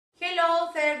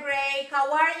third grade.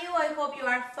 How are you? I hope you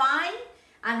are fine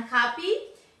and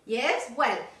happy. Yes?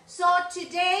 Well, so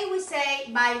today we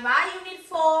say bye-bye, Unit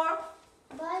 4.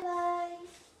 Bye-bye.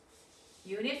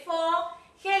 Unit 4.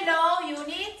 Hello,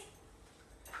 Unit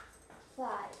 5.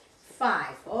 5.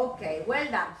 Okay, well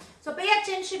done. So pay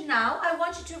attention now. I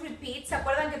want you to repeat. ¿Se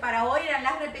acuerdan que para hoy eran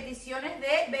las repeticiones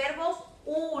de verbos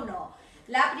 1?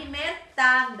 La primer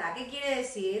tanda. ¿Qué quiere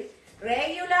decir?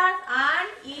 Regular and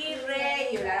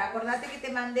irregular. Acordate que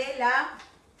te mandé la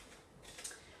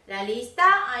lista.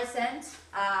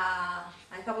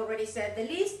 I have already said the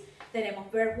list.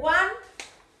 Tenemos verb 1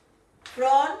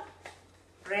 from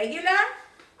regular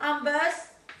and verb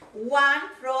 1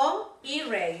 from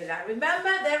irregular.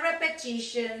 Remember the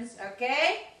repetitions,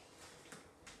 okay?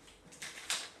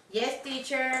 Yes,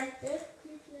 teacher. Yes,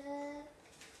 teacher.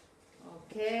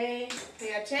 Okay,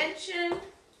 pay attention.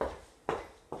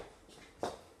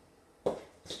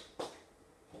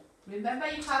 Remember,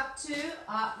 you have to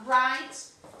write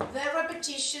the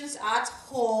repetitions at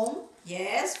home.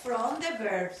 Yes, from the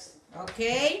verbs.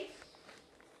 Okay?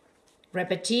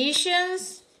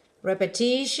 Repetitions,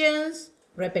 repetitions,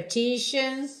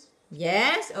 repetitions.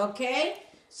 Yes, okay?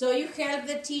 So you help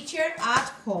the teacher at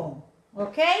home.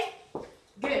 Okay?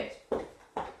 Good.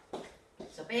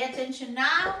 So pay attention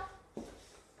now.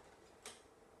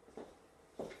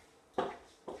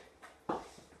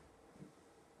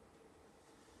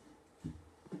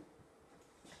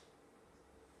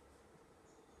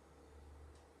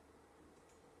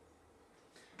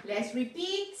 Let's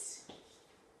repeat.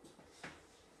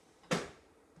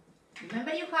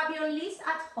 Remember, you have your list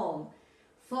at home.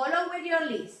 Follow with your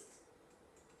list.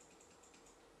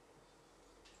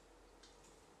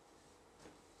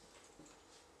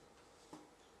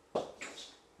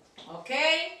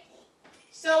 Okay?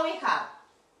 So we have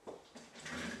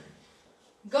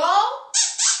go,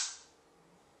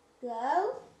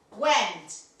 Go.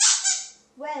 went.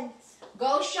 Went.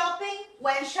 Go shopping,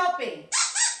 went shopping.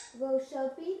 Go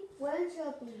shopping. Went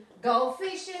shopping. Go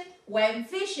fishing, went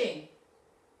fishing.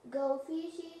 Go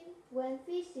fishing. Went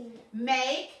fishing.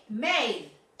 Make,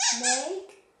 made.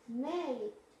 Make.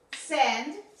 Made.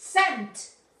 Send,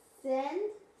 sent. Send.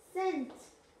 Sent.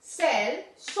 Sell,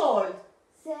 sold.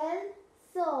 Sell.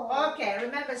 Sold. Ok,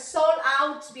 remember, sold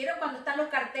out. ¿Vieron cuando están los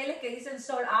carteles que dicen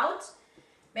sold out?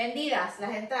 Vendidas,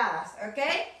 las entradas, ok?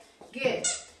 Good.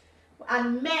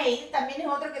 And made también es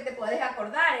otro que te puedes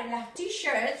acordar. En las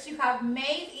t-shirts, you have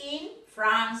made in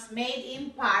France, made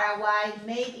in Paraguay,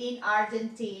 made in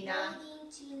Argentina.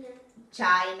 Made in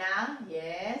China. China,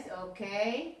 yes,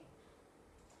 okay.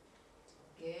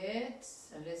 Good.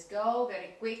 So let's go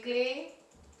very quickly.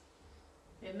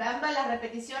 Remember las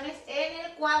repeticiones en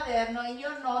el cuaderno, in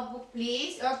your notebook,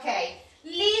 please. Okay.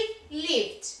 Live,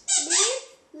 lived.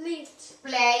 Live. Lived.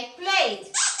 Play, played.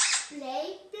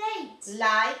 Play. Played.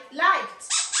 Like, liked.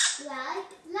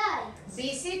 Like. Liked.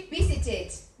 Visit,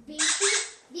 visited.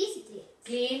 Visit. Visited.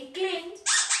 Clean, cleaned.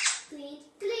 Cleaned.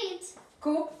 Cleaned.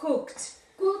 Cook, cooked.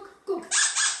 Cook. Cooked.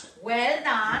 Well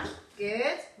done.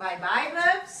 Good. Bye-bye,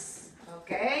 verbs.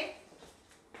 Okay.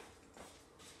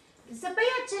 So pay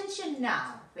attention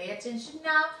now. Pay attention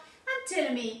now and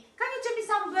tell me. Can you tell me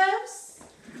some verbs?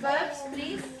 Verbs,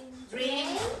 please.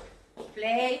 Drink.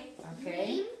 Play.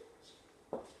 Okay.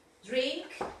 Drink.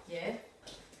 Yeah.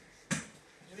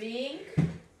 Drink.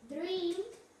 Drink.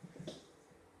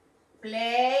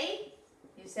 Play.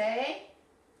 You say.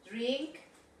 Drink.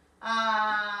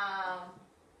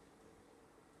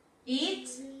 Eat.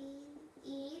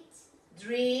 Eat.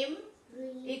 Dream.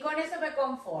 Drink. Y con eso me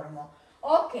conformo.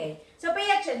 Okay, so pay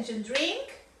attention. Drink,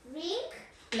 Drink.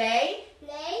 play,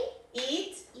 Play.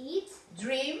 eat, Eat.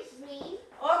 dream. Dream.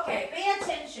 Okay, pay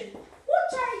attention.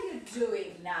 What are you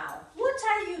doing now? What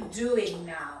are you doing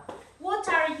now? What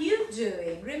are you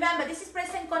doing? Remember, this is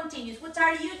present continuous. What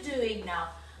are you doing now?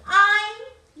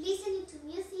 Listening to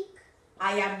music.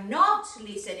 I am not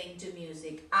listening to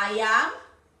music. I am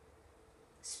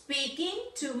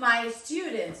speaking to my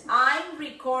students. I'm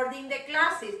recording the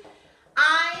classes.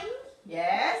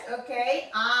 Yes, okay.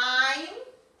 I'm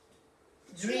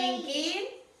drinking.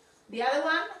 The other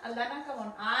one, Aldana, come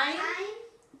on. I'm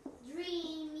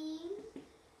dreaming.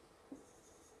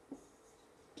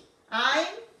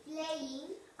 Playing.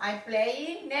 I'm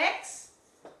playing. Next.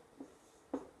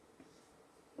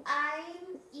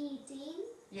 I'm eating.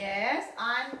 Yes,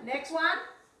 next one.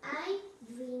 I'm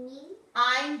dreaming.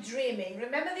 I'm dreaming.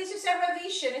 Remember, this is a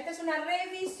revision. Esta es una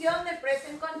revisión de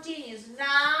present continuous.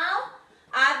 Now,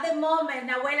 at the moment.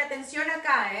 Nahuel, atención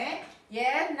acá, ¿eh?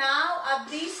 Yes, now, at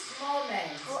this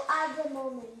moment. Or at the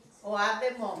moment. Or at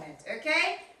the moment,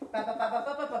 okay? Pa, pa, pa, pa,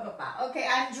 pa, pa, pa, pa, pa. Okay,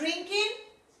 I'm drinking.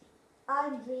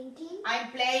 I'm drinking.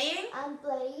 I'm playing. I'm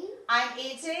playing. I'm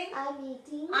eating. I'm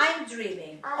eating. I'm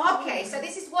dreaming. I'm Okay, dreaming. so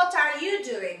this is what are you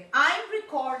doing? I'm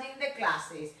recording the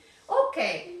classes.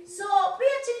 Okay, so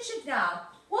pay attention now.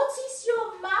 What is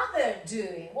your mother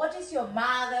doing? What is your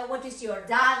mother? What is your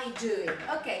daddy doing?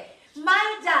 Okay, my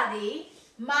dad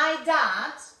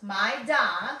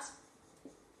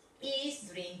is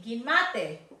drinking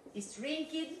mate. Is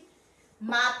drinking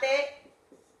mate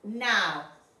now.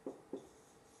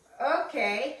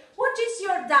 Okay, what is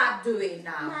your dad doing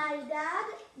now? My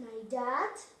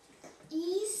dad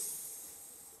is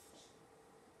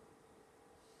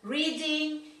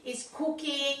Reading, is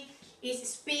cooking, is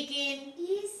speaking,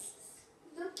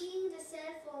 looking the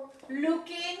cell phone.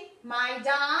 looking. My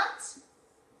dad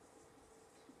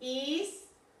is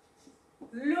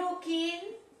looking.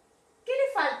 ¿Qué le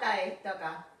falta a esto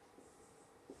acá?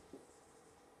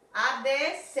 At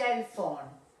the cell phone.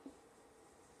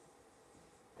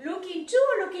 Looking to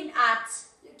or looking at?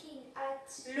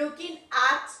 Looking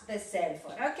at the cell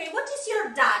phone. Okay, what is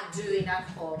your dad doing at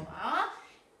home? Huh?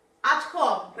 At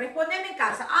home. Respondeme en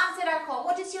casa. Answer at home.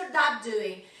 What is your dad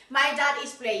doing? My dad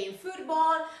is playing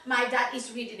football. My dad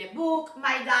is reading a book.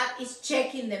 My dad is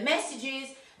checking the messages.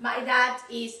 My dad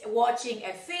is watching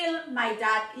a film. My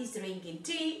dad is drinking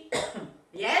tea.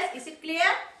 Yes, is it clear?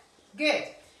 Good.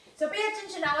 So pay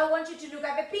attention now. I want you to look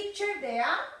at the picture there.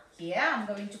 Here, I'm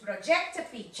going to project a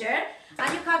picture.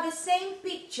 And you have the same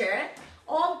picture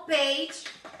on page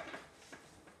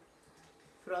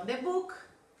from the book.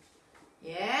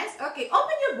 Yes, okay,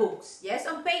 open your books. Yes,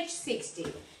 on page 60.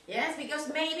 Yes,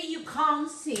 because maybe you can't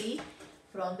see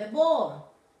from the board.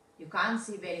 You can't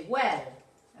see very well.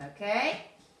 Okay?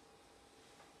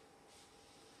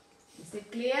 Is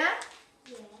it clear?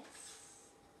 Yes.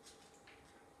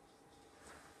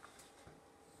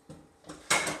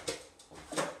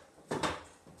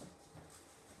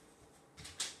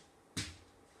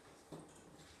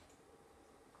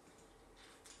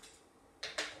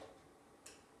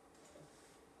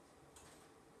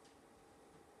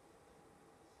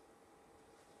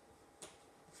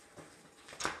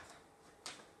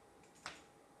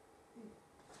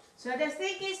 So the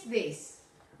thing is this.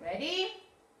 Ready?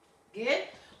 Good.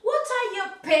 What are your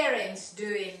parents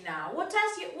doing now? What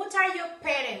are your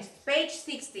parents? Page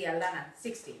 60, Alana,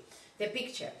 60. The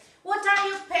picture. What are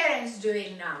your parents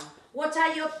doing now? What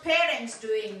are your parents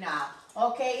doing now?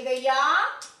 Okay, they are,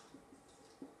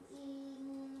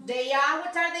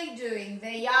 what are they doing?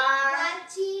 They are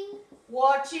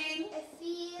watching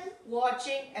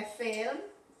a film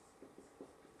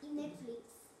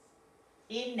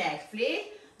in Netflix.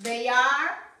 They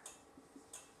are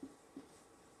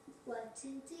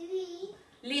watching TV,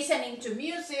 listening to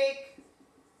music.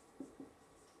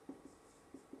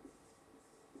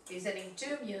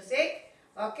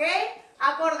 Okay?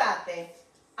 Acordate.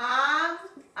 Am,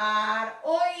 are,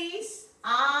 oís,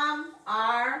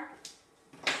 are,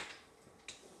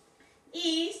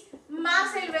 is,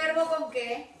 más el verbo con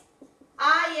qué?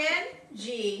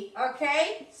 ing.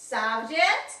 Okay?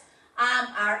 Subject. Am,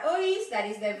 are, oís, that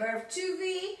is the verb to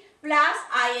be, plus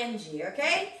ing.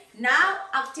 Okay? Now,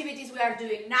 activities we are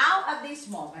doing now at this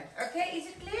moment. Okay? Is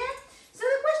it clear? So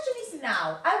the question is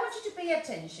now. I want you to pay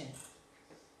attention.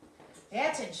 Pay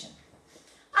attention.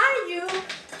 Are you?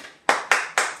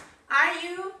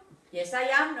 Yes, I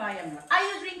am. No, I am not. Are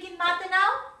you drinking mate now?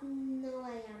 No,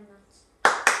 I am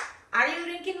not. Are you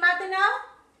drinking mate now?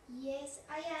 Yes,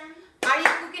 I am. Are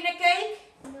you cooking a cake?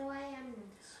 No, I am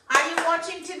not. Are you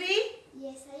watching TV?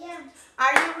 Yes, I am.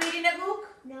 Are you reading a book?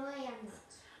 No, I am not.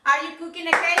 Are you cooking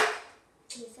a cake?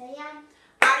 Yes, I am.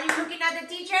 Are you looking at the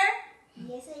teacher?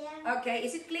 Yes, I am. Okay,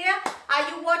 is it clear? Are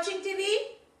you watching TV?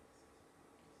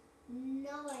 No,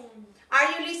 I am not.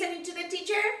 Are you listening to the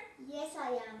teacher? Yes, I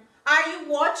am. Are you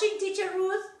watching Teacher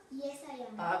Ruth? Yes, I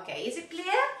am. Okay, is it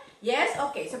clear? Yes?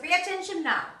 Okay, so pay attention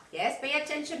now. Yes, pay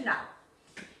attention now.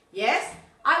 Yes,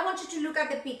 I want you to look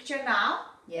at the picture now.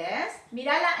 Yes,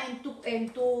 mírala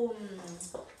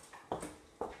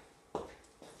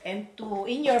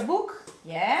in your book.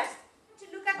 Yes. To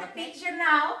look at the picture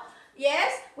now.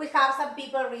 Yes, we have some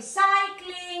people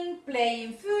recycling,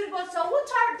 playing football. So what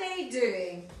are they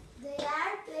doing? They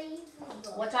are playing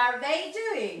football. What are they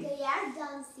doing? They are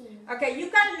dancing. Okay, you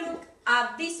can look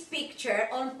at this picture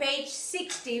on page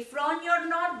 60 from your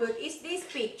notebook. Is this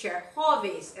picture,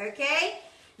 hobbies, okay?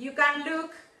 You can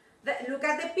look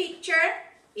at the picture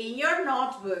in your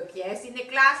notebook, yes, in the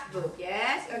class book,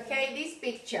 yes, okay, this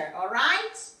picture, all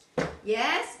right?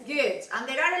 Yes, good. And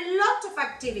there are a lot of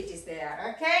activities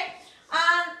there, okay?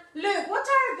 And look, what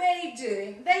are they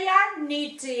doing? They are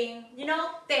knitting,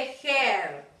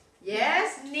 tejer.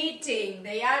 Yes, knitting.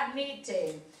 They are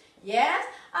knitting. Yes.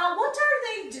 And what are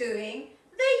they doing?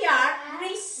 They are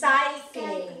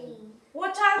recycling.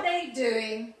 What are they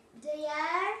doing? They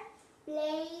are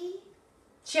playing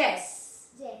Chess.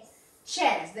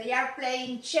 Chess. They are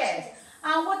playing chess.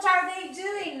 And what are they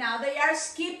doing now? They are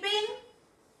skipping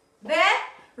the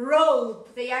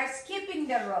rope. They are skipping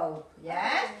the rope.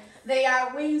 Yes. They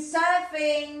are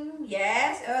windsurfing.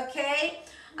 Yes. Okay.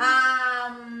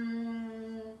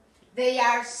 They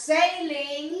are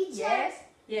sailing. Teacher.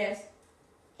 Yes.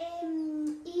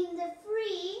 In the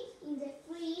free,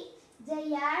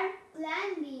 they are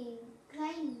climbing.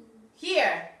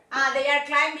 Here. They are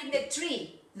climbing the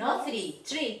tree. No, Yes.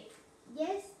 Tree.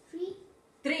 Yes,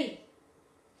 Tree.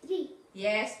 3.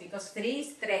 Yes, because 3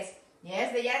 is tres.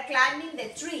 Yes, they are climbing the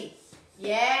tree.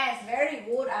 Yes, very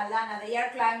good, Alana. They are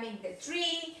climbing the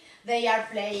tree. They are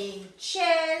playing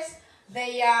chess.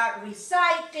 They are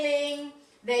recycling.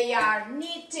 They are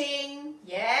knitting.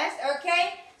 Yes,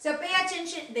 okay. So pay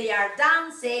attention. They are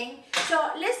dancing.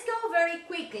 So let's go very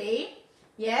quickly.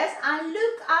 Yes, and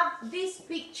look at this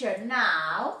picture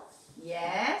now.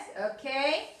 Yes,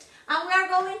 okay. And we are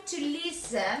going to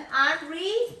listen and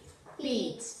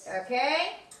repeat.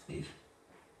 Okay?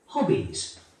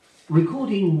 Hobbies.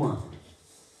 Recording 1.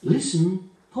 Listen,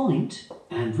 point,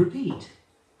 and repeat.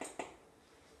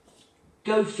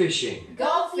 Go fishing.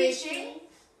 Go fishing.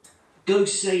 Go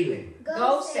sailing.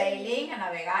 Go sailing. A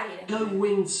navegar. Go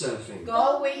windsurfing.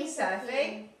 Go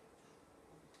windsurfing.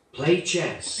 Play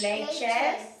chess. Play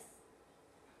chess.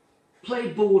 Play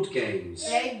board games.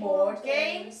 Play board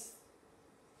games.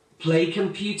 Play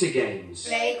computer games.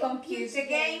 Play computer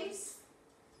games.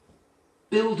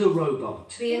 Build a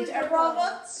robot. Build a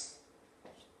robot.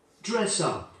 Dress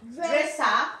up. Dress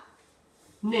up.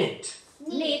 Knit.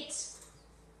 Knit.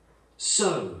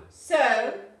 Sew.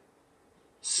 Sew.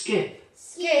 Skip.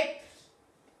 Skip.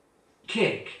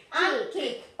 Kick. And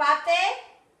kick. Patear.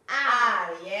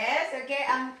 Yes, okay.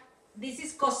 And this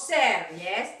is coser.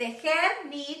 Yes. Tejer,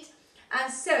 knit,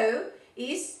 and sew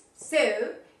is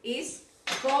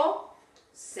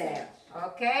coser.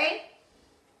 Okay.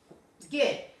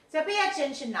 Good. So pay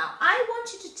attention now. I want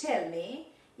you to tell me.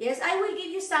 Yes, I will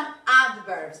give you some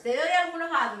adverbs. Te doy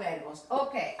algunos adverbios.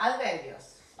 Okay,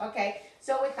 adverbios. Okay.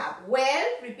 So we have well.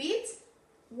 Repeat.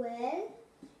 Well,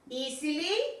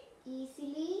 Easily.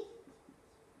 easily,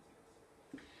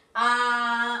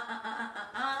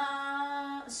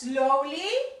 Slowly.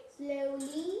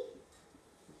 slowly,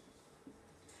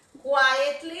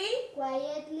 Quietly.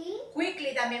 quietly,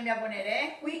 Quickly también voy a poner,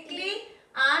 ¿eh? Quickly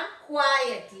and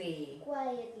quietly.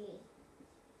 quietly.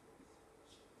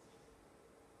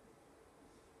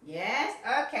 Yes,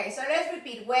 okay, so let's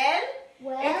repeat. Well,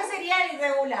 Well, este sería el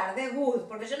irregular, the good,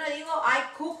 porque yo no digo I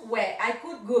cook well, I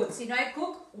cook good, sino I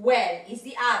cook well, is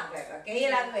the adverb, okay,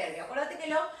 el adverbio. Acuérdate que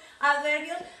los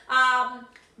adverbios,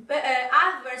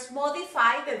 adverbs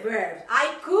modify the verb.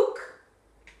 I cook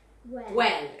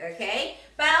well, okay.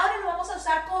 Pero ahora lo vamos a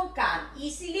usar con can.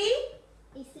 Easily,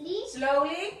 easily,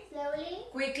 slowly, slowly,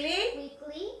 quickly,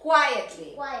 quickly,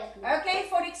 quietly. quietly. Okay,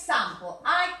 for example,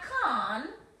 I can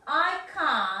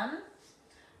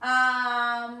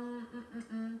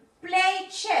play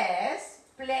chess.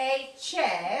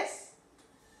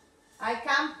 I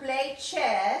can play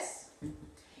chess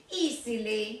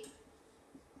easily.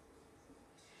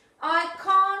 I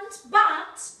can't,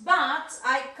 but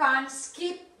I can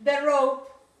skip the rope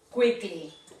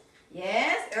quickly.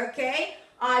 Yes, okay.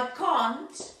 I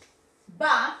can't,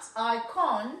 but I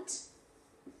can't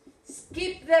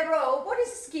skip the rope. What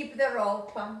is skip the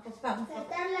rope? Pam, pam, pam, pam.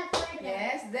 Saltar la cuerda.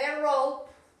 Yes, the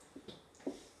rope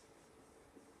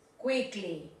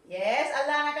quickly. Yes,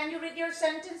 Alana, can you read your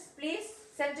sentence, please?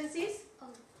 Sentences.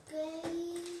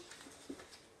 Okay.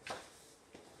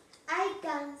 I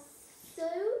can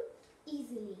sew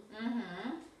easily.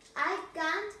 I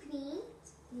can't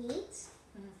knit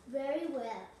very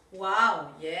well. Wow,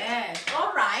 yes.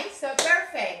 All right, so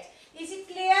perfect. Is it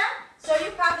clear? So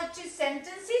you have the two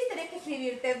sentences. Tienes que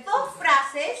escribirte dos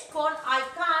frases con I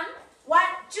can,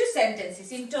 two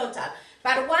sentences in total.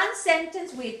 But one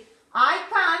sentence with I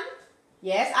can,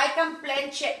 yes, I can play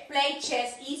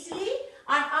chess easily,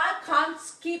 and I can't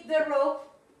skip the rope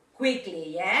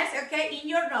quickly, yes, okay, in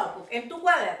your notebook, en tu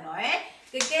cuaderno,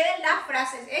 que queden las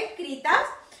frases escritas,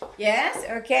 yes,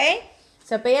 okay.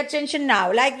 So pay attention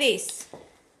now, like this.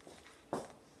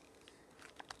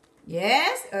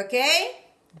 Yes, okay,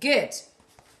 good.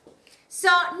 So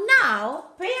now,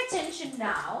 pay attention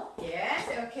now, yes,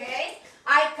 okay.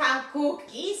 I can cook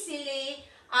easily,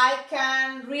 I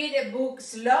can read a book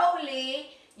slowly,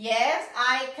 yes,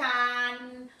 I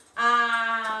can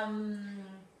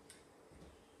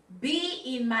be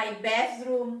in my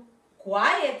bedroom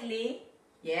quietly.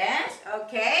 Yes,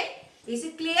 okay. Is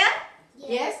it clear?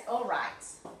 Yes, all right.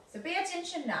 So pay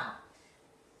attention now.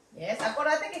 Yes,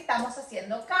 acuérdate que estamos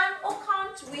haciendo can o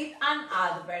can't with an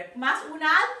adverb, más un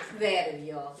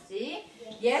adverbio, ¿sí?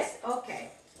 Yes,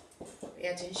 okay. Pay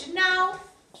attention now.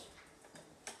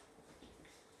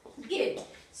 Good.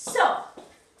 So,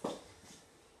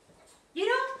 you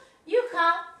know, you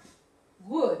have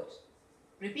good.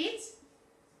 Repeat.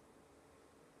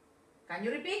 Can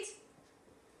you repeat?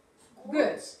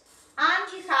 Good.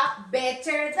 And you have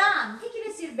better than. ¿Qué quiere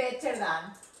decir better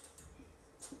than?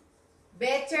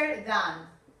 Better than.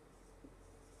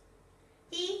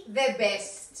 Y the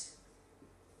best.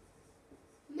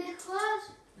 Mejor.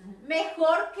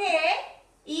 Mejor que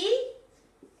y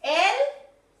el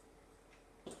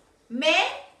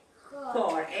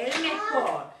mejor. El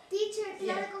mejor. Teacher,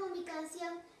 claro, Yes. como mi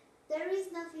canción. There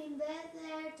is nothing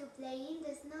better to play in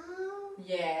the snow.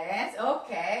 Yes,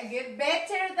 okay, good.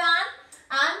 Better than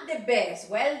and the best.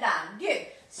 Well done. Good.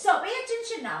 So pay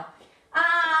attention now.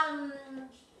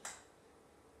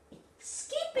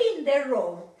 Skipping the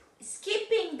rope.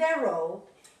 Skipping the rope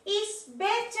is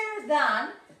better than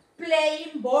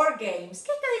playing board games.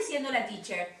 ¿Qué está diciendo la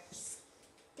teacher?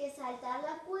 Que saltar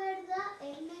la cuerda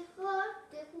es mejor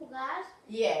que jugar.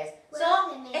 Yes. Juegos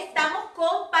So, de mesa. estamos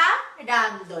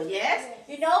comparando, yes?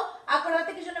 You know,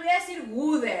 acuérdate que yo no voy a decir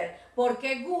gooder,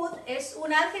 porque good es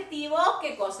un adjetivo,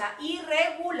 ¿qué cosa?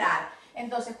 Irregular.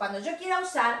 Entonces, cuando yo quiera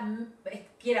usar,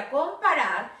 quiera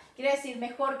comparar, quiere decir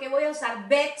mejor que voy a usar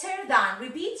better than.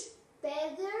 Repeat.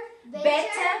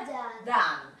 Better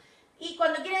than. Y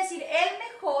cuando quiere decir el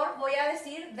mejor, voy a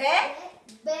decir the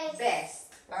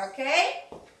best. Okay?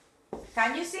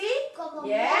 Can you see? Como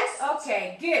Yes? best.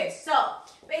 Okay, good. So,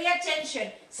 pay attention.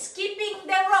 Skipping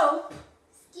the rope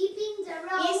Skipping the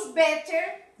rope is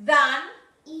better than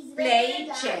is playing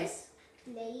better than chess.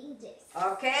 playing chess.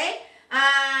 Okay?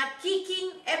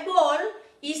 Kicking a ball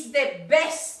is the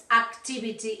best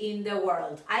activity in the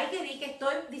world. Ahí que vi que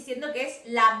estoy diciendo que es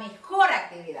la mejor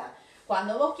actividad.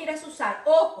 Cuando vos quieras usar,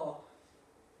 ojo,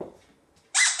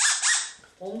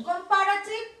 un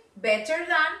comparative, better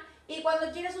than, y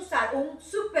cuando quieres usar un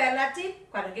superlative,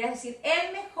 cuando quieres decir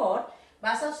el mejor,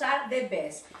 vas a usar the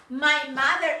best. My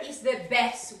mother is the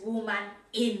best woman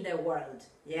in the world.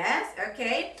 Yes,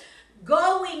 okay.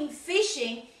 Going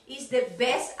fishing is the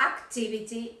best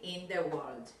activity in the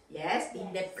world. Yes,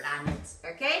 in the planet.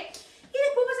 Okay. Y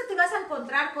después te vas a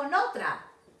encontrar con otra.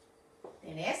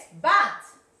 Tenés but,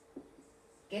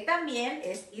 que también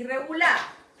es irregular.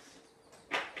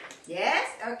 Yes,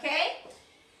 okay.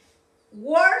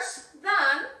 Worse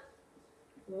than,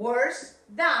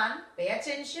 pay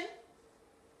attention,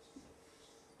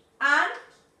 and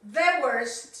the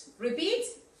worst. Repeat.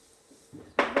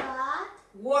 But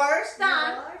Worse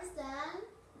than worse than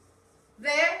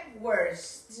the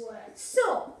worst. worse.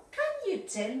 So, can you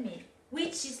tell me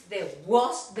which is the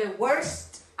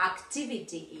worst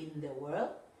activity in the world?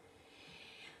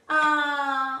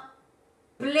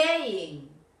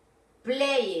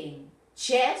 Playing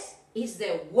chess is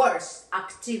the worst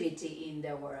activity in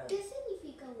the world. ¿Qué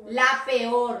significa worse? La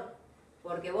peor,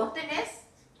 porque vos tenés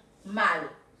mal,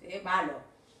 ¿sí? Malo.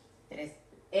 Tenés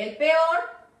el peor,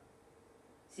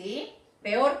 ¿sí?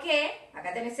 Peor que,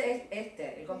 acá tenés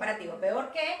el comparativo,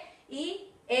 peor que,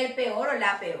 y el peor o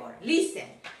la peor. Listen.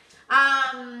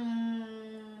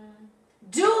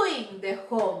 Doing the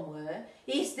homework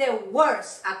is the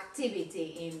worst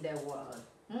activity in the world.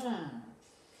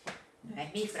 No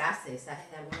es mi frase, esa es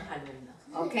de algunos alumnos.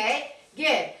 Okay?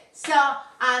 Good. So,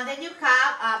 and then you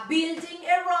have building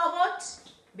a robot.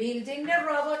 Building the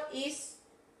robot is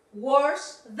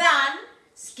worse than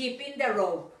skipping the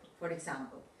rope, for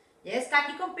example. Yes,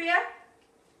 can you compare?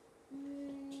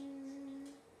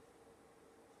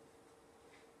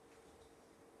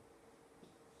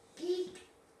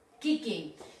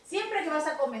 Kicking. Siempre que vas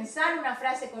a comenzar una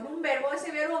frase con un verbo,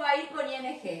 ese verbo va a ir con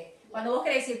ing. Cuando vos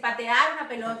querés decir patear una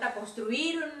pelota,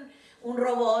 construir un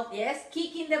robot, yes,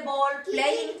 kicking the ball,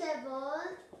 playing. Kicking the ball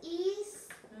is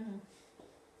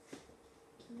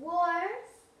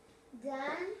worse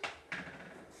than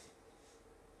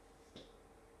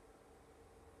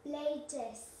play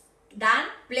chess. Than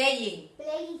playing.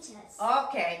 Playing chess.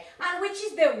 Okay. And which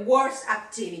is the worst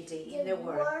activity in the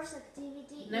world? Worst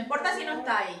activity. No importa si no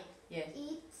está ahí. Yes.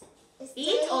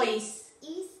 It o is?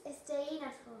 Is staying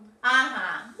at home.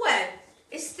 Ajá. Well,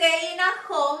 staying at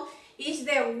home is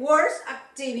the worst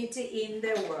activity in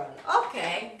the world.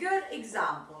 Okay, good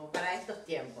example para estos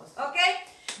tiempos. Okay,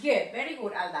 good, very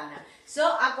good, Aldana. So,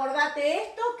 acordate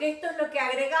esto, que esto es lo que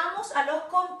agregamos a los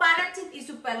comparative y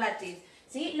superlative.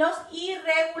 ¿Sí? Los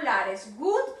irregulares,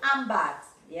 good and bad.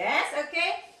 Yes,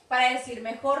 okay. Para decir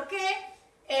mejor que,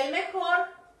 el mejor,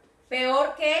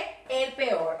 peor que, el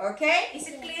peor, ¿ok? ¿Is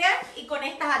it clear? Y con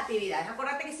estas actividades.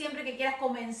 Acuérdate que siempre que quieras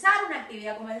comenzar una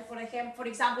actividad, como por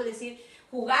ejemplo, decir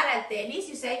jugar al tenis,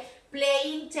 you say,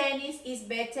 playing tennis is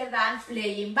better than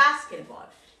playing basketball.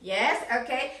 Yes,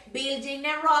 okay? Building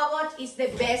a robot is the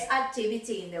best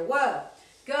activity in the world.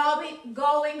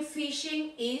 Going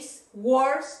fishing is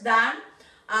worse than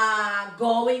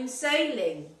going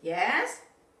sailing. Yes,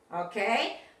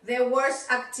 okay? The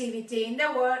worst activity in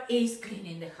the world is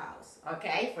cleaning the house,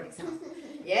 okay, for example.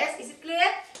 Yes, is it clear?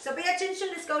 So pay attention,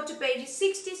 let's go to pages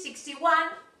 60, 61.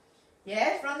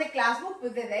 Yes, from the class book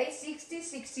with the day 60,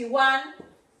 61,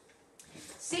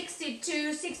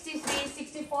 62, 63,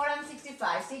 64, and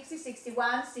 65. 60,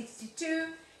 61, 62,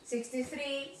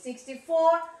 63,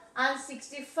 64, and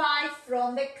 65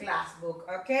 from the class book,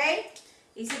 okay?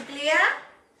 Is it clear?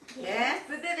 Yes,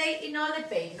 put the date in all the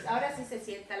pages. Ahora sí se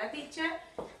sienta la teacher.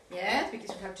 Yes,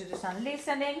 because we have to do some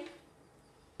listening.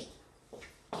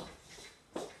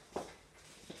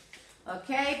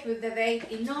 Okay, put the date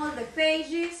in all the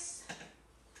pages.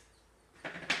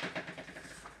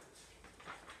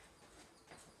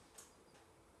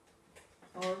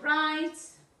 All right.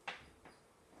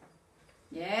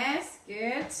 Yes,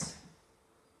 good.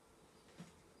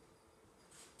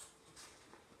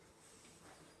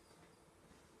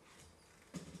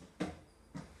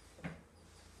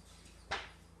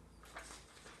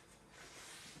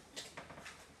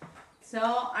 So,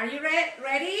 are you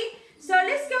ready? So,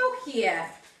 let's go here.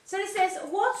 So, it says,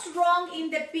 what's wrong in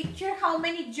the picture? How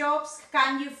many jobs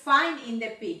can you find in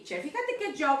the picture? Fíjate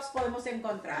qué jobs podemos A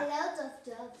encontrar. lot of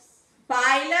jobs.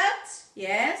 Pilot,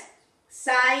 yes.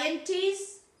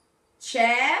 Scientist,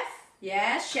 chef,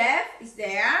 yes, chef is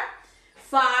there.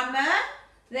 Farmer,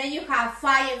 then you have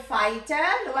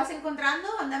firefighter. ¿Lo vas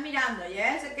encontrando? Anda mirando,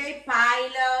 yes, okay.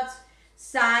 Pilot,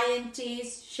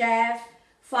 scientist, chef,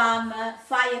 farmer,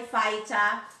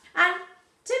 firefighter. And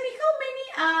tell me how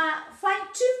many find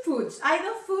two foods,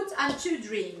 either foods and two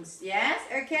drinks, yes,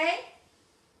 okay.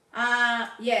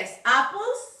 Yes,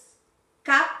 apples,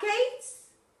 cupcakes,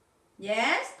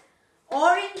 yes,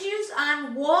 orange juice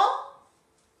and water,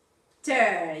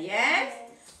 yes,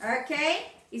 okay.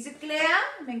 Is it clear?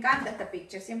 Me encanta esta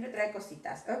picture, siempre trae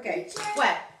cositas. Okay, Teacher.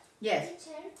 well, yes.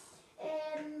 Teacher,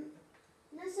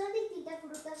 no son distintas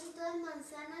frutas, son todas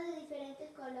manzanas de diferentes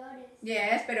colores.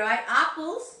 Yes, pero hay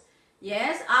apples,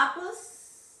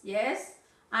 yes,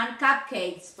 and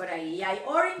cupcakes por ahí. Y hay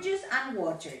oranges and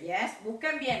water, yes.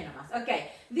 Busquen bien nomás.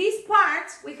 Okay, these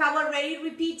parts we have already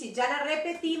repeated. Ya la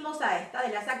repetimos a esta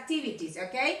de las activities,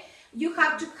 okay? You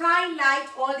have to highlight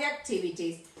all the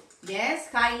activities. Yes,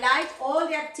 highlight all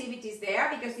the activities there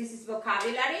because this is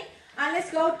vocabulary. And let's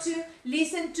go to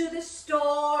listen to the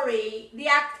story, the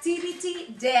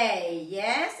activity day.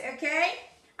 Yes, okay?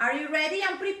 Are you ready?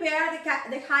 And prepare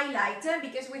the highlighter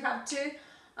because we have to,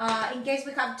 in case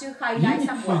we have to highlight Unit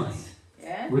some 5. words.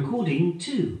 Yeah? Recording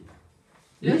 2.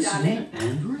 Good, Listen darling.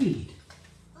 and read.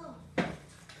 Oh,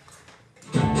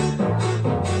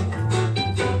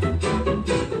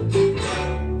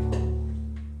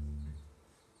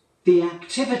 The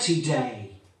activity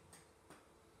day.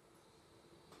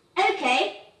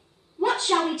 Okay, what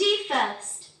shall we do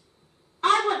first?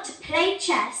 I want to play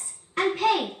chess and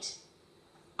paint.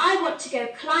 I want to go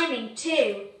climbing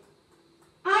too.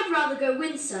 I'd rather go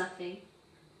windsurfing,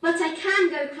 but I can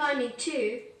go climbing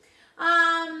too.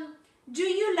 Do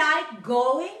you like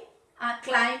going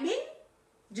climbing?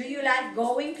 Do you like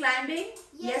going climbing?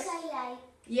 yes, I like.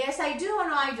 Yes, I do or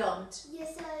no, I don't?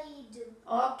 Yes, I do.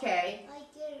 Okay. Ay,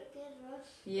 qué rush.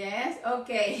 Yes,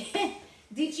 okay.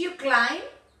 Did you climb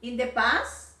in the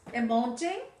past a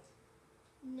mountain?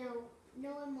 No, no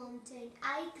a mountain.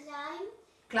 I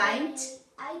Climbed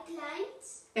climbed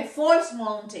a false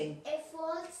mountain. a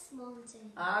false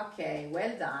mountain. Okay,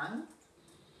 well done.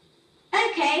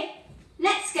 Okay,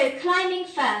 let's go climbing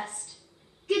first.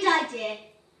 Good idea.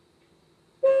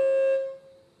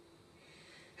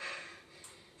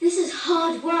 This is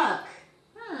hard work.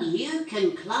 You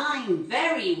can climb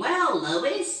very well,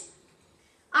 Lois.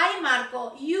 Ay,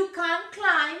 Marco, you can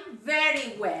climb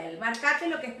very well. Marcate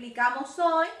lo que explicamos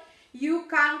hoy. You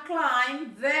can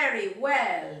climb very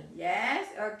well. Yes,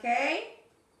 okay.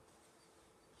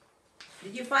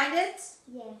 Did you find it?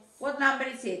 Yes. What number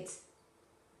is it?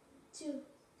 2.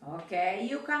 Okay,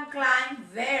 you can climb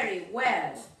very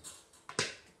well.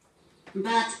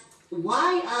 But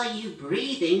why are you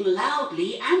breathing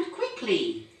loudly and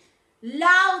quickly?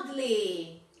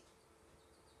 Loudly.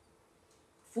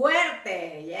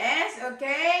 Fuerte. Yes,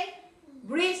 okay.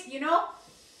 Breathe, you know.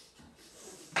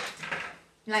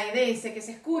 Like dice que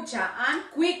se escucha. And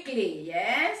quickly,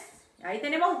 yes. Ahí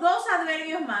tenemos dos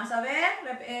adverbios más. A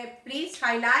ver, please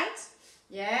highlight.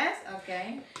 Yes,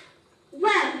 okay.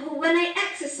 Well, when I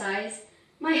exercise,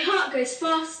 my heart goes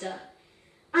faster.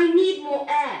 I need more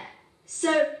air,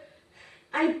 so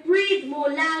I breathe more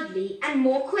loudly and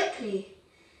more quickly.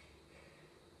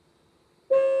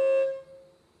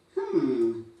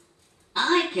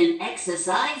 I can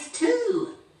exercise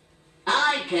too.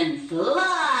 I can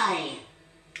fly.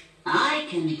 I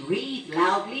can breathe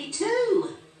loudly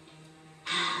too.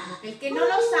 El que no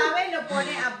lo sabe lo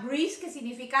pone a breathe, que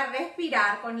significa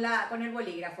respirar con el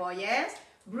bolígrafo, yes?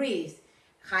 Breathe.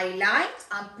 Highlight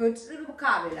and put the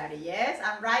vocabulary, yes?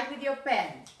 And write with your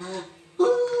pen.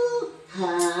 Ooh.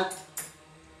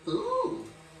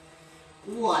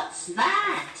 What's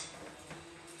that?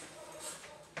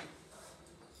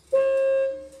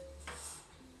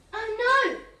 Oh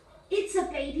no! It's a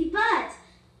baby bird.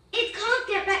 It can't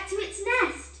get back to its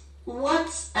nest.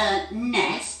 What's a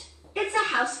nest? It's a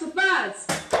house for birds.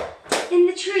 In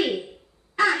the tree.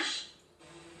 Ash.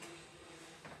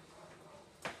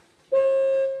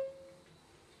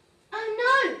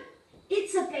 Oh no!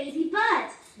 It's a baby bird.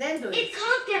 Then do It it.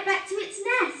 can't get back to its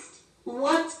nest.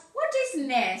 What? What is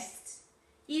nest?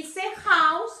 It's a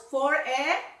house for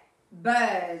a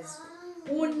bird.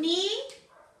 Un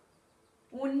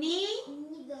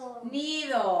Nido.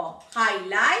 nido.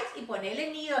 Highlight y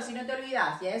ponele nido, si no te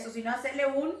olvidas, yes? O si no, hacerle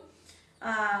un...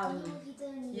 Un poquito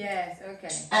de nido. yes, okay.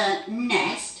 A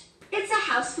nest? It's a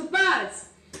house for birds.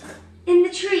 In the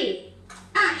tree.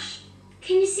 Ash,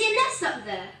 can you see a nest up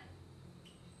there?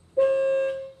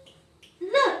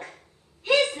 Look,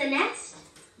 here's the nest.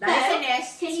 That's Bo, a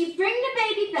nest. Can you bring the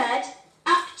baby bird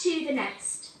up to the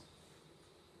nest?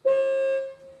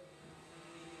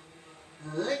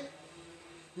 Good.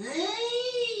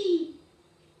 Hey.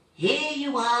 Here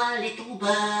you are, little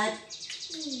bird.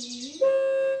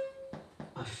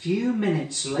 A few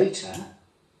minutes later,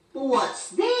 What's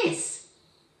this?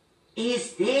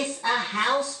 Is this a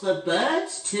house for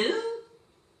birds too?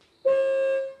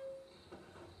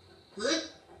 Good.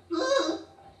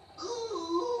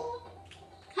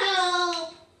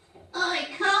 Help! I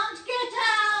can't get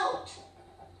out.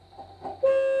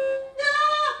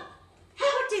 Ah!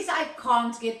 What is I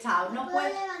can't get out? No No puedo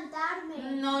puedo...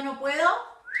 levantarme. No puedo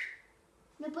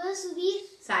No puedo subir.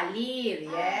 salir,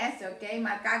 yes, okay.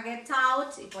 Marcar get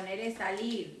out y ponerle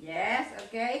salir, yes,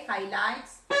 okay.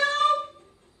 Highlights. Help!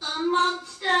 A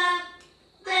monster!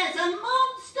 There's a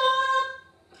monster!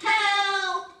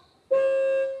 Help!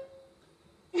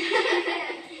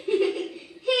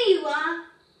 Here you are.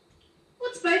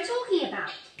 What's Bo talking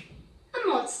about? A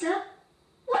monster?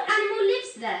 What animal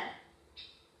lives there?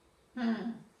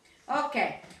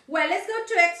 Okay, well, let's go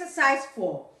to exercise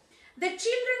 4. The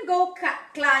children go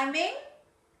climbing,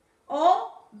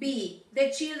 or B,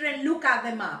 the children look at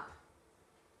the map.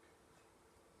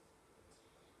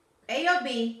 A or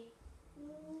B?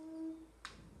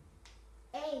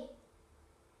 A.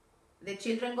 The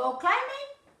children go climbing,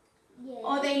 Yes.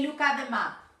 or they look at the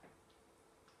map?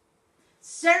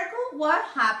 Circle what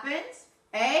happens,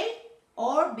 A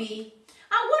or B.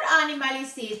 And what animal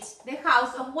is it? The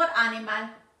house of what animal?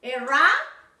 A rat?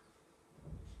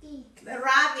 B. The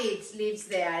rabbit lives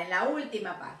there, en la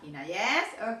última página, yes?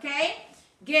 Okay,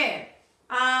 good.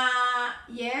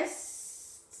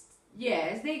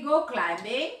 Yes, they go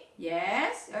climbing,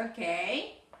 yes,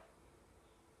 okay.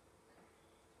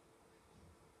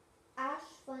 Ash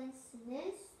finds the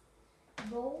nest.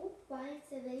 Bo finds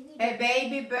a baby. A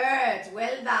baby bird,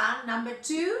 well done. Number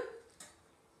 2.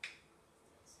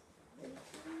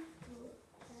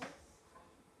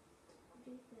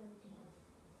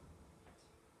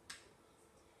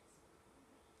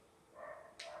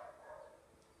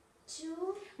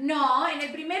 No, en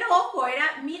el primer ojo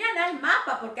era, miran al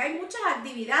mapa porque hay muchas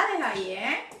actividades ahí,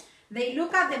 ¿eh? They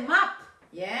look at the map,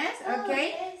 yes, Oh, okay.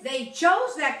 yes. They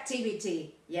chose the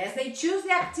activity, yes, they choose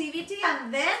the activity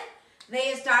and then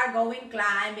they start going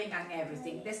climbing and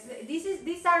everything.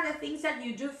 These are the things that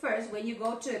you do first when you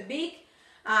go to a big,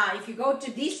 if you go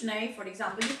to Disney, for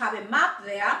example, you have a map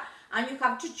there and you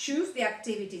have to choose the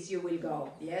activities you will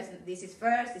go, yes. This is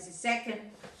first, this is second,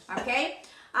 okay.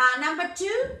 Number 2.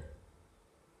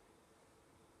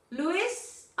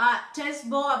 Louis tells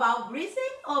Bo about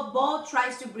breathing, or Bo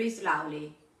tries to breathe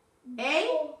loudly? A?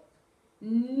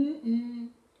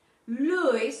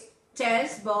 Louis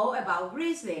tells Bo about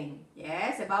breathing.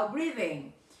 Yes, about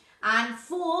breathing. And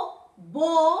 4,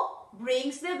 Bo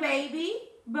brings the baby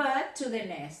bird to the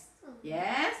nest.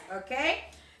 Yes, okay.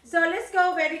 So let's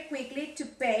go very quickly to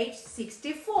page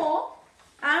 64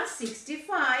 and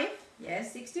 65.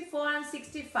 Yes, 64 and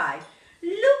 65.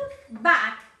 Look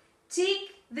back. Tick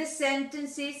the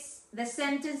sentence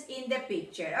in the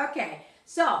picture. Okay,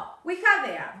 so we have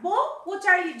there, Bo, what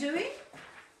are you doing?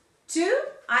 2,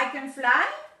 I can fly.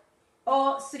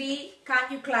 Or 3,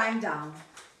 can you climb down?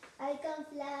 I can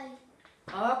fly.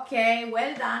 Okay,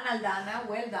 well done, Aldana,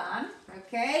 well done.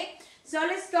 Okay, so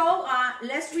let's go,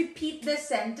 let's repeat the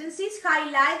sentences,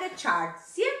 highlight the chart.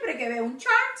 Siempre que veo un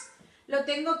chart, lo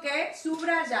tengo que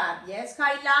subrayar. Yes,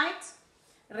 highlight,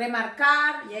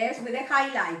 remarcar, yes, with a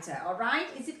highlighter, all right?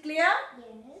 Is it clear? Yes.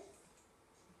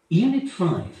 Unit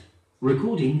 5,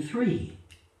 Recording 3.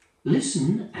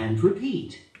 Listen and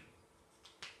repeat.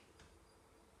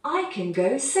 I can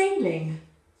go sailing.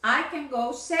 I can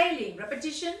go sailing.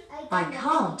 Repetition. I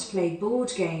can't play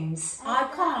board games. I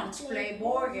can't play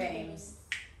board games.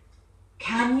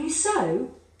 Can you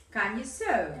sew? Can you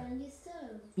sew? Can you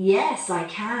sew? Yes, I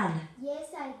can. Yes,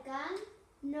 I can.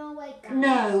 No, I can't.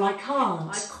 No, I I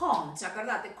can't. can't.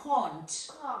 Acordate, can't.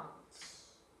 Can't.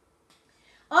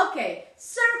 Okay,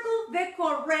 circle the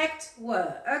correct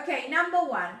word. Okay, number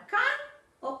 1. Can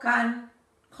or can?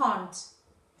 Can't.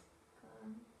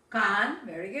 Can.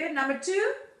 Very good. Number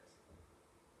 2.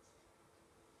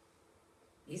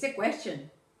 It's a question.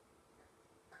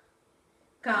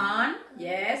 Can.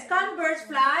 Yes. Can birds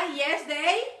fly? Yes,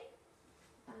 they.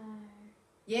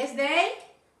 Yes, they.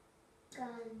 Can.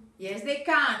 Yes, they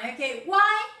can. Okay,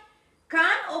 why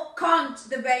can or can't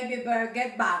the baby bird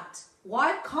get back?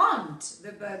 Why can't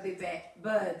the baby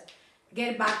bird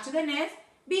get back to the nest?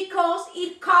 Because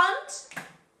it can't.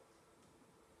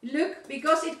 Look,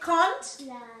 because it can't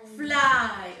Fly.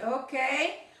 fly.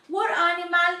 Okay. What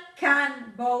animal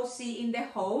can Bo see in the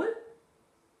hole?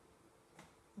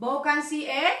 Bo can see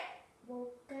a? Bo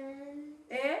can.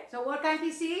 So what can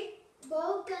he see?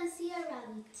 Bo can see a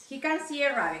rabbit. He can see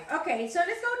a rabbit. Okay, so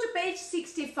let's go to page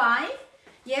 65.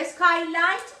 Yes,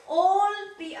 highlight all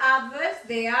the others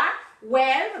there.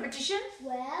 Well, repetition.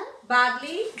 Well,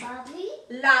 Badly. badly,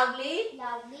 Loudly.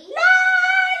 loudly. La,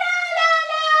 la, la,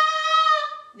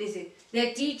 la. Listen.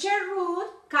 The teacher Ruth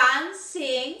can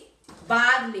sing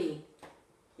badly.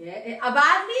 Yeah,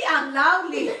 badly and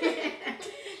loudly.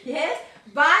 Yes,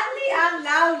 badly and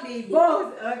loudly,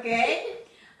 both, okay?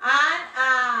 And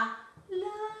la, la,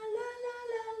 la,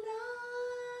 la,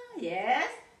 la. Yes,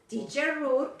 teacher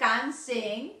Ruth can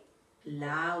sing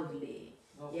loudly.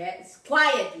 Yes,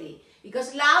 quietly.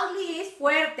 Because loudly is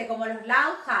fuerte, como los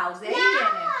loud house. De ahí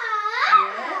viene.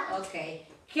 Yeah, okay.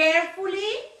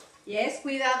 Carefully. Yes,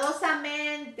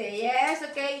 cuidadosamente. Yes,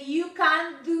 okay. You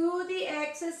can do the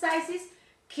exercises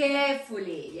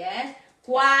carefully. Yes.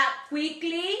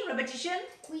 Quickly. Repetition.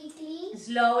 Quickly,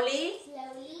 Slowly.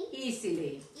 slowly,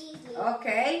 Easily. easily.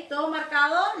 Okay. Todo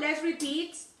marcado. Let's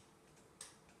repeat.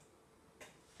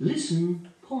 Listen,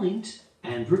 point,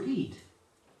 and repeat.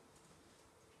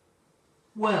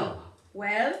 Well,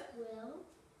 Well. Well,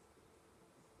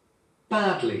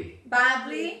 badly,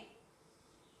 Badly.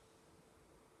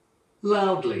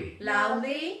 loudly,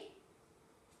 Loudly.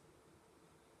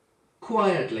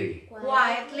 quietly,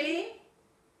 Quietly.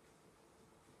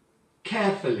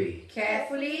 carefully,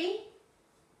 Carefully.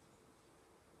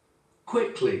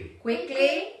 quickly,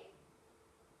 Quickly.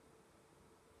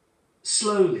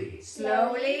 slowly,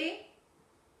 Slowly.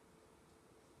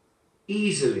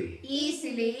 easily,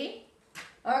 Easily.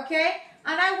 Okay,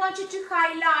 and I want you to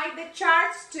highlight the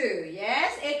charts too,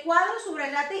 yes? El cuadro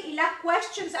subrayate y las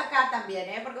questions acá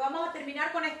también, porque vamos a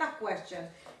terminar con estas questions.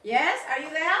 Yes, are you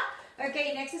there? Okay,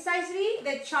 in exercise 3,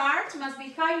 the chart must be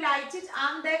highlighted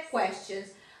and the questions.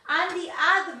 And the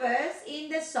adverbs in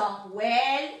the song,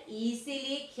 well,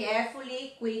 easily,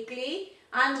 carefully, quickly,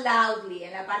 and loudly,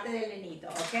 en la parte del nenito,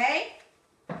 okay?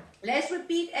 Let's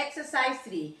repeat exercise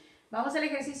 3. Vamos al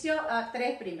ejercicio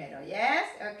 3 primero, yes?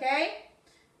 Okay?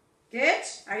 Good.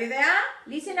 Are you there?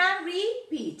 Listen and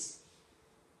repeat.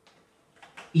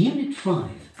 Unit 5,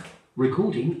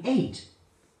 Recording 8.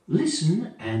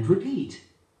 Listen and repeat.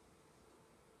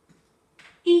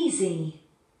 Easy.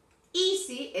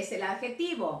 Easy es el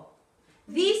adjetivo.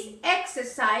 This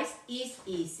exercise is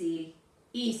easy.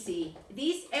 Easy.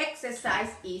 This exercise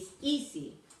is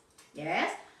easy.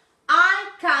 Yes?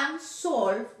 I can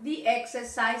solve the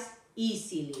exercise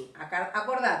easily.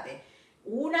 Acordate.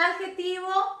 Un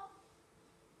adjetivo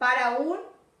para un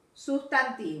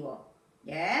sustantivo.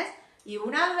 Yes? Y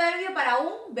un adverbio para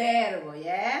un verbo.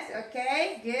 Yes?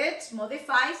 Okay? Good.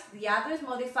 Modifies. The others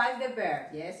modifies the verb.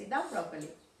 Yes? Sit down properly.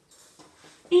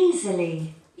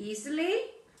 Easily. Easily.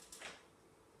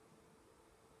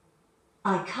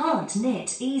 I can't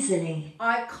knit easily.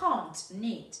 I can't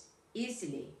knit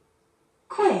easily.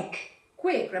 Quick.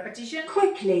 Quick. Repetition.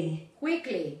 Quickly.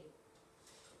 Quickly.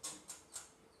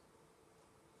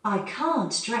 I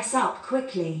can't dress up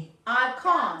quickly. I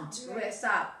can't dress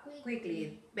up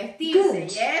quickly. Vestirse,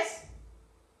 Good. yes?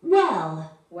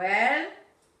 Well, Well,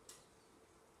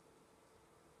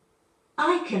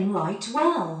 I can write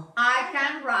well. I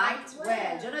can write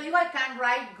well. Yo no digo I can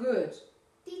write good.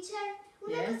 Teacher,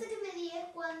 una Yes. cosa que me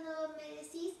diga cuando me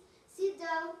decís sit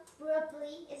down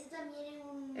properly, eso también es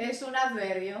un... Es un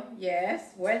adverbio.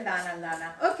 Yes. Well done,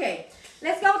 Aldana. Okay,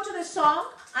 let's go to the song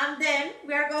and then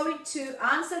we are going to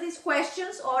answer these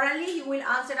questions orally. You will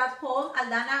answer at home.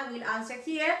 Aldana will answer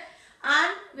here.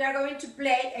 And we are going to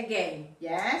play a game.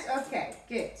 Yes? Okay,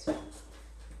 good.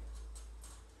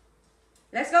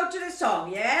 Let's go to the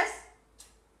song, yes?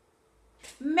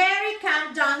 Mary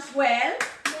can dance well.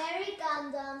 Mary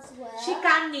can dance well. She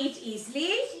can knit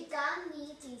easily. She can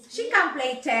knit easily. She can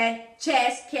play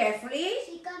chess carefully.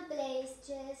 She can play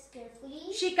chess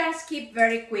carefully. She can skip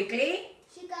very quickly.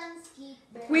 She can skip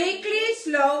very Quickly,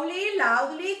 slowly,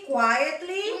 loudly,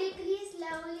 quietly, quickly,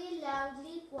 slowly,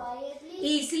 loudly, quietly,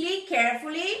 easily,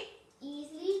 carefully.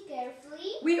 easily,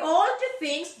 carefully. We all do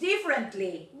things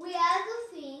differently. We all do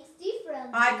things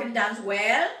differently. I can dance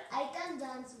well I can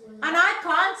dance well. and I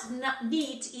can't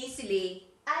knit easily.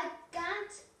 I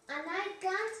can't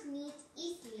knit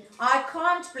easily. I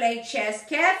can't play chess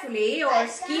carefully or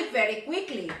skip very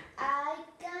quickly. I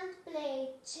can't play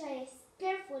chess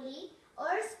carefully or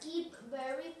skip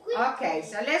very quickly. Okay,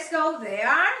 so let's go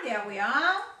there. There we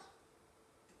are.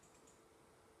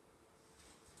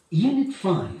 Unit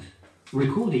 5.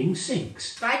 Recording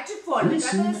 6. Try to follow.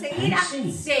 Listen Trato de seguir and and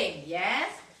sing. sing,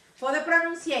 yes? For the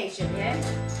pronunciation, yes?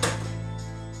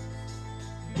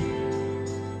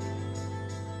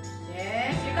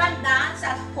 Yes, you can dance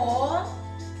at home.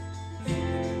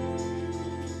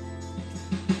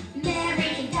 Mary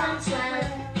can dance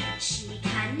well. She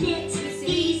can knit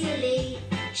easily.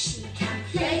 She can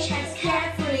play chess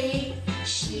carefully.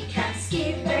 She can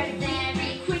skip very,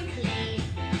 very quickly.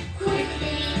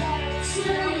 Quickly,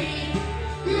 slowly,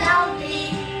 loudly,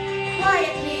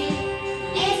 quietly,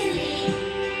 easily,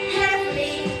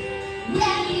 carefully.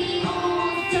 We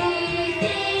all do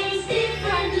things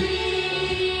differently.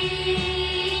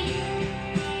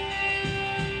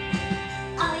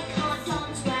 I can't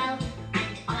dance well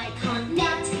and I can't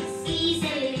knit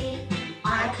easily.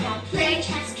 I can't play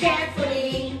chess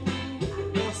carefully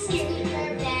or skip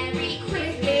very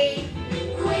quickly.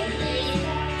 Quickly,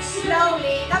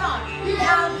 Slowly, come on.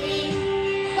 loudly,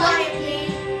 quietly,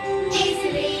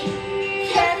 easily,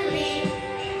 carefully.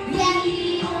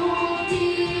 We all do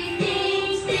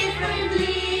things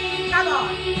differently. Come on.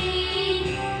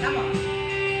 Come on.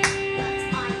 But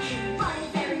I can write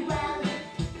very well.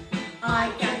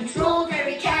 I can draw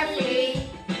very carefully.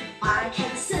 I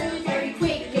can sew very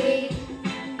quickly.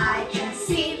 I can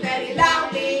sing very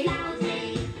loudly.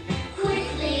 Loudly,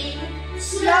 quickly,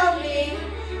 Slowly,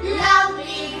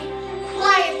 loudly,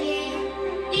 quietly,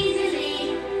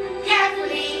 easily,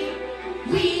 carefully.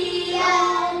 We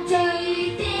all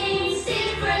do things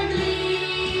differently.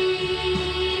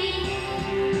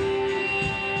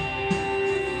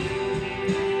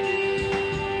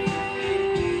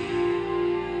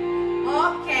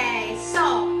 Okay,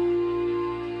 so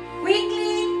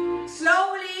quickly,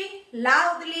 slowly,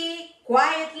 loudly,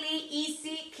 quietly,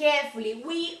 easy, carefully.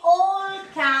 We all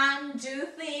can do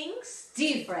things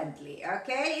differently,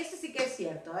 okay? Eso sí que es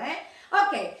cierto, eh?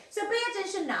 Okay, so pay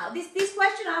attention now. This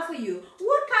question are for you.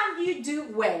 What can you do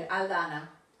well, Aldana?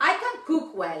 I can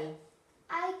cook well.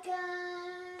 I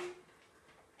can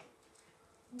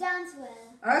dance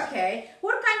well. Okay.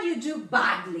 What can you do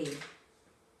badly?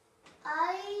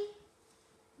 I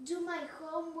do my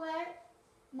homework,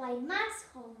 my maths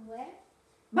homework.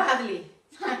 Badly.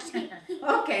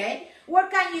 Okay.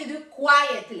 What can you do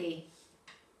quietly?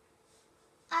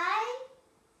 I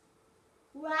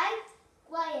write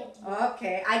quietly.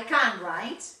 Okay. I can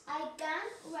write. I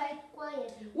can write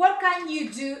quietly. What can you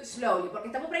do slowly? Porque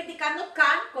estamos practicando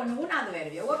can con un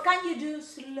adverbio. What can you do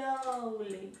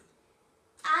slowly?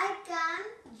 I can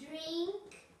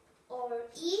drink or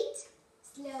eat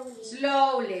slowly.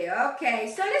 Slowly,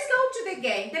 okay. So let's go to the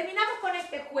game. Terminamos con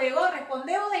este juego.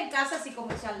 Respondemos en casa así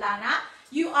como hizo Aldana.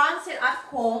 You answer at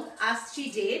home as she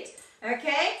did.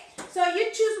 Okay? So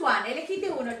you choose one. Elegiste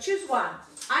uno. Choose one.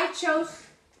 I chose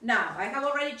now. I have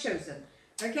already chosen.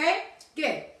 Okay?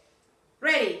 Good.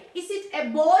 Ready? Is it a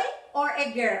boy or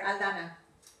a girl, Aldana?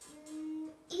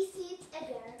 Is it a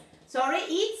girl? Sorry,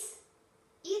 it's?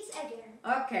 It's a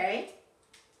girl. Okay.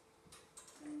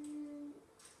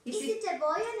 Is it a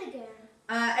boy and a girl?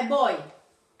 A boy.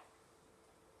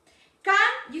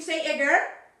 Can you say a girl?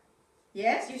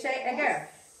 Yes, you say a girl.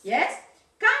 Yes.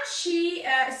 Can she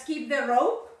skip the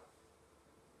rope?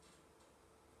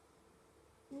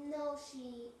 No,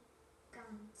 she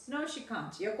can't. No, she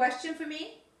can't. Your question for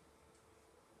me?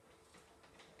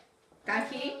 Can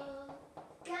he?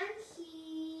 Can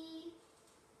he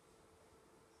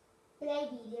play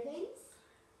video games?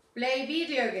 Play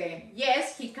video game.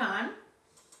 Yes, he can.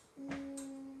 Mm,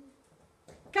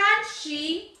 Can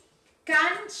she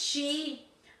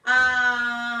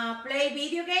play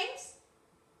video games?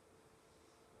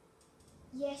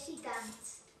 yes, she can't.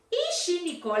 Is she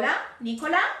Nicola?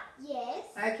 Nicola? Yes.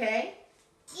 Okay.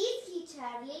 Is he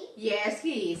Charlie? Yes,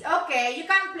 he is. Okay, you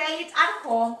can play it at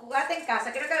home. Jugate en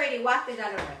casa. Creo que averiguaste ya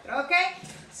lo nuestro. Okay?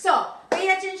 So, pay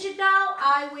attention now.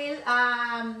 I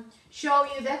will show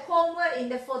you the homework in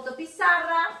the photo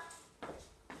pizarra.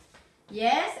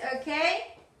 Yes,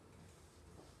 okay.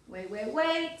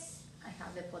 Wait. I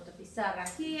have the photo pizarra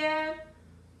here.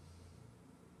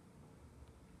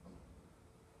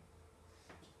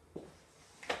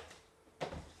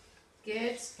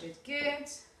 Good.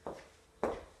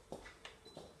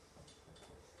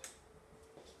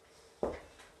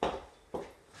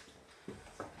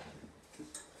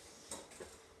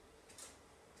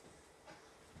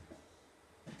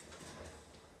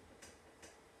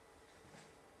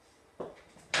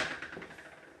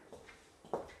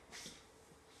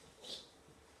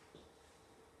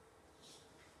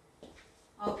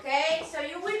 Okay, so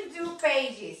you will do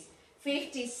pages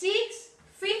 56,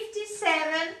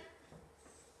 57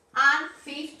 and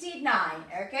 59.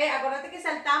 Okay, acuérdate que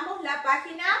saltamos la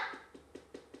página,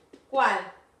 ¿cuál?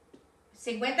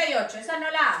 58, esa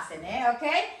no la hacen,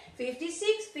 okay.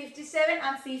 56, 57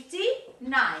 and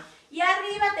 59. Y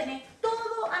arriba tenés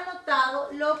todo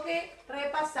anotado lo que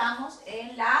repasamos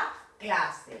en la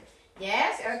clase.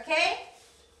 Yes, okay.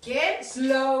 Good.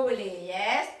 Slowly,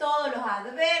 yes. Todos los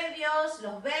adverbios,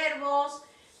 los verbos,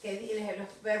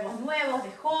 los verbos nuevos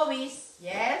de hobbies,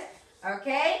 yes.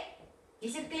 Okay.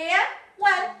 Is it clear?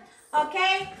 Well,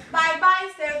 okay.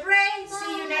 Bye-bye, third grade.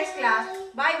 See you next class.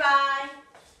 Bye-bye.